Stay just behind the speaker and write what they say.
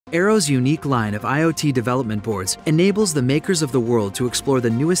Arrow's unique line of IoT development boards enables the makers of the world to explore the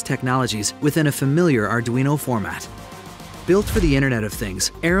newest technologies within a familiar Arduino format. Built for the Internet of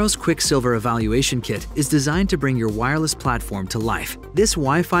Things, Arrow's Quicksilver Evaluation Kit is designed to bring your wireless platform to life. This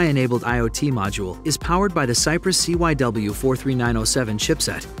Wi-Fi-enabled IoT module is powered by the Cypress CYW43907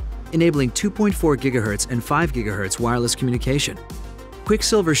 chipset, enabling 2.4 GHz and 5 GHz wireless communication.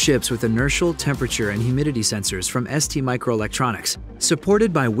 Quicksilver ships with inertial, temperature, and humidity sensors from ST Microelectronics.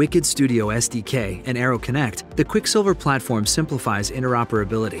 Supported by Wicked Studio SDK and Arrow Connect, the Quicksilver platform simplifies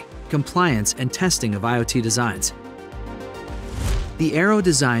interoperability, compliance, and testing of IoT designs. The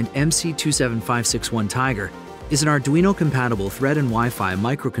Arrow-designed MC2751 Tiger is an Arduino-compatible Thread and Wi-Fi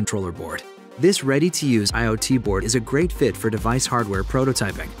microcontroller board. This ready-to-use IoT board is a great fit for device hardware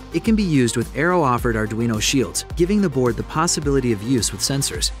prototyping. It can be used with Arrow-offered Arduino shields, giving the board the possibility of use with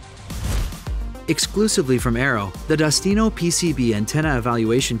sensors. Exclusively from Arrow, the Dustless PCB Antenna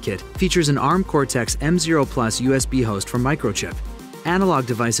Evaluation Kit features an ARM Cortex M0 Plus USB host from Microchip, analog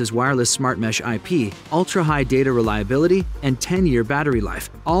devices wireless smart mesh IP, ultra-high data reliability, and 10-year battery life,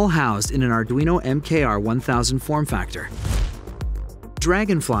 all housed in an Arduino MKR1000 form factor.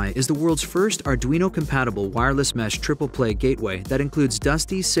 Dragonfly is the world's first Arduino-compatible wireless mesh triple-play gateway that includes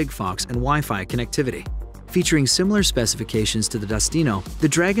Dusty, Sigfox, and Wi-Fi connectivity. Featuring similar specifications to the Dustino, the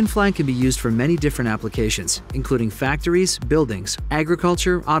Dragonfly can be used for many different applications, including factories, buildings,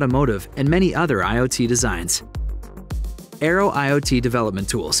 agriculture, automotive, and many other IoT designs. Arrow IoT Development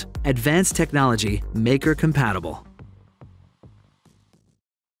Tools. Advanced technology, maker compatible.